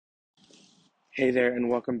Hey there, and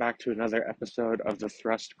welcome back to another episode of the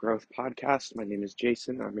Thrust Growth Podcast. My name is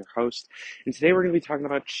Jason, I'm your host, and today we're going to be talking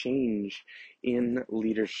about change in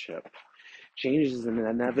leadership. Change is an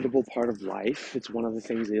inevitable part of life. It's one of the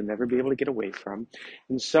things that you'll never be able to get away from.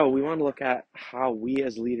 And so we want to look at how we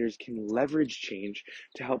as leaders can leverage change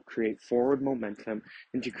to help create forward momentum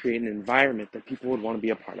and to create an environment that people would want to be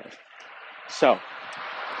a part of. So,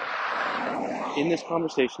 in this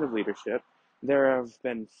conversation of leadership, there have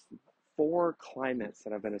been 4 climates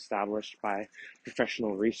that have been established by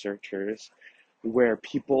professional researchers where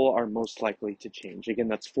people are most likely to change. Again,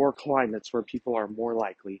 that's 4 climates where people are more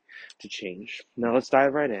likely to change. Now let's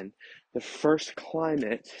dive right in. The first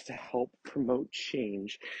climate to help promote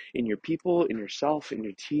change in your people, in yourself, in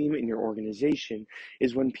your team, in your organization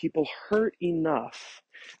is when people hurt enough,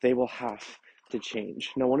 they will have to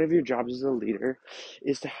change. Now, one of your jobs as a leader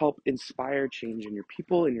is to help inspire change in your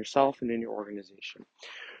people, in yourself, and in your organization.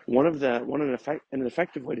 An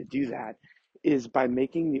effective way to do that is by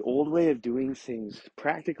making the old way of doing things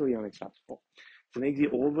practically unacceptable. To make the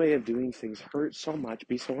old way of doing things hurt so much,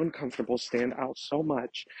 be so uncomfortable, stand out so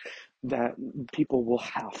much that people will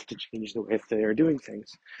have to change the way that they are doing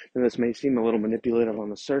things. And this may seem a little manipulative on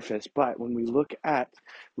the surface, but when we look at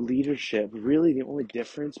leadership, really the only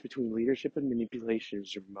difference between leadership and manipulation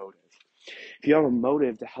is your motive. If you have a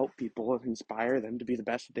motive to help people and inspire them to be the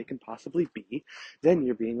best that they can possibly be, then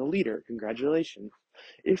you're being a leader. Congratulations.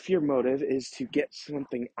 If your motive is to get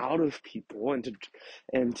something out of people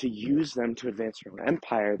and to use them to advance your own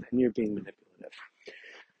empire, then you're being manipulative.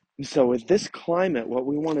 And so with this climate, what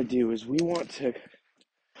we want to do is we want to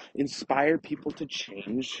inspire people to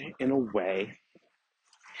change in a way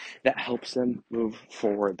that helps them move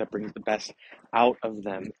forward, that brings the best out of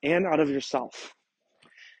them and out of yourself.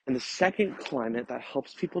 And the second climate that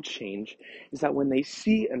helps people change is that when they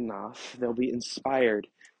see enough, they'll be inspired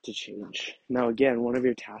to change. Now, again, one of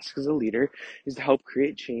your tasks as a leader is to help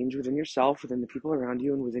create change within yourself, within the people around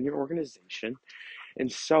you, and within your organization. And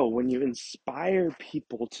so when you inspire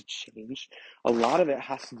people to change, a lot of it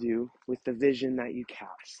has to do with the vision that you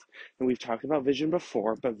cast. And we've talked about vision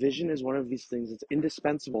before, but vision is one of these things that's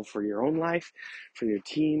indispensable for your own life, for your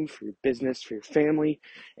team, for your business, for your family.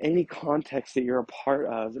 Any context that you're a part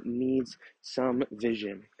of needs some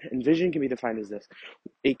vision. And vision can be defined as this: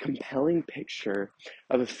 a compelling picture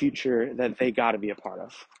of a future that they got to be a part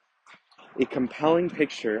of. A compelling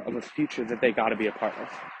picture of a future that they got to be a part of.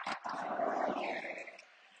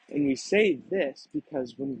 And we say this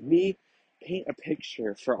because when we paint a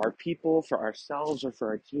picture for our people, for ourselves, or for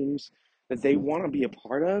our teams that they want to be a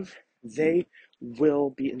part of, they will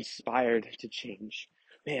be inspired to change.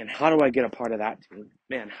 Man, how do I get a part of that team?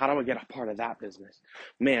 Man, how do I get a part of that business?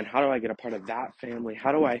 Man, how do I get a part of that family?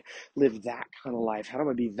 How do I live that kind of life? How do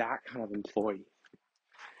I be that kind of employee?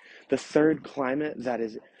 The third climate that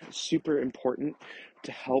is super important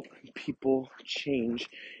to help people change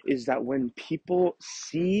is that when people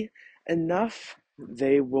see enough,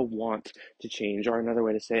 they will want to change. Or another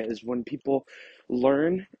way to say it is when people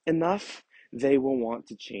learn enough, they will want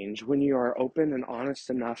to change. When you are open and honest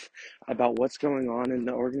enough about what's going on in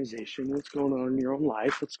the organization, what's going on in your own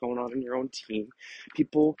life, what's going on in your own team,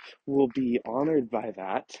 people will be honored by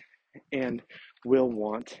that and will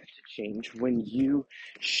want to change. When you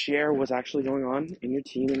share what's actually going on in your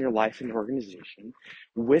team, in your life, in your organization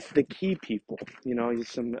with the key people,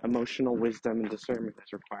 some emotional wisdom and discernment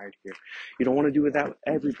that's required here. You don't want to do it with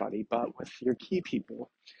everybody, but with your key people.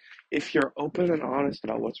 If you're open and honest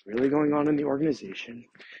about what's really going on in the organization,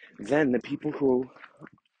 then the people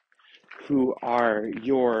who are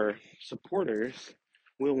your supporters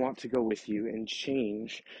will want to go with you and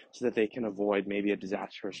change so that they can avoid maybe a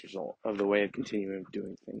disastrous result of the way of continuing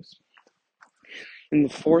doing things. And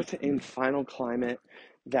the fourth and final climate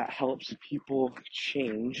that helps people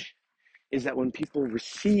change is that when people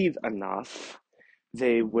receive enough,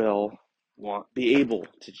 they will be able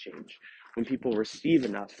to change. When people receive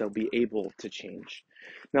enough, they'll be able to change.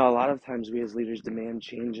 Now, a lot of times we as leaders demand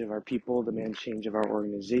change of our people, demand change of our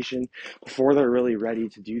organization before they're really ready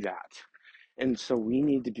to do that. And so we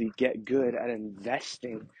need to get good at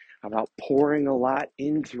investing, about pouring a lot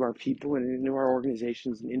into our people and into our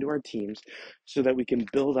organizations and into our teams so that we can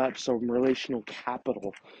build up some relational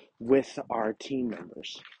capital with our team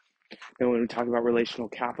members. And when we talk about relational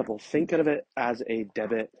capital, think of it as a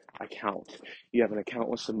debit account. You have an account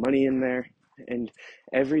with some money in there, and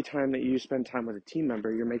every time that you spend time with a team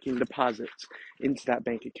member, you're making deposits into that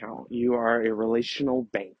bank account. You are a relational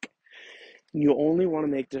bank. You only want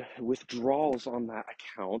to make the withdrawals on that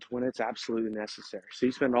account when it's absolutely necessary. So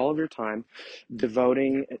you spend all of your time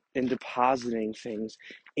devoting and depositing things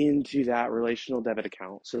into that relational debit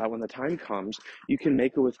account so that when the time comes, you can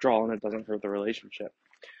make a withdrawal and it doesn't hurt the relationship.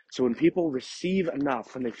 So when people receive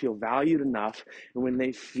enough, when they feel valued enough, and when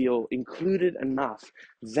they feel included enough,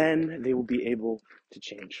 then they will be able to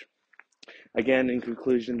change. Again, in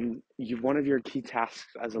conclusion, one of your key tasks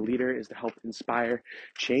as a leader is to help inspire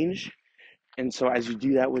change. And so as you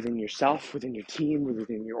do that within yourself, within your team,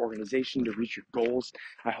 within your organization to reach your goals,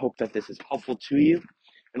 I hope that this is helpful to you.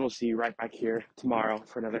 And we'll see you right back here tomorrow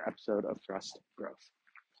for another episode of Trust Growth.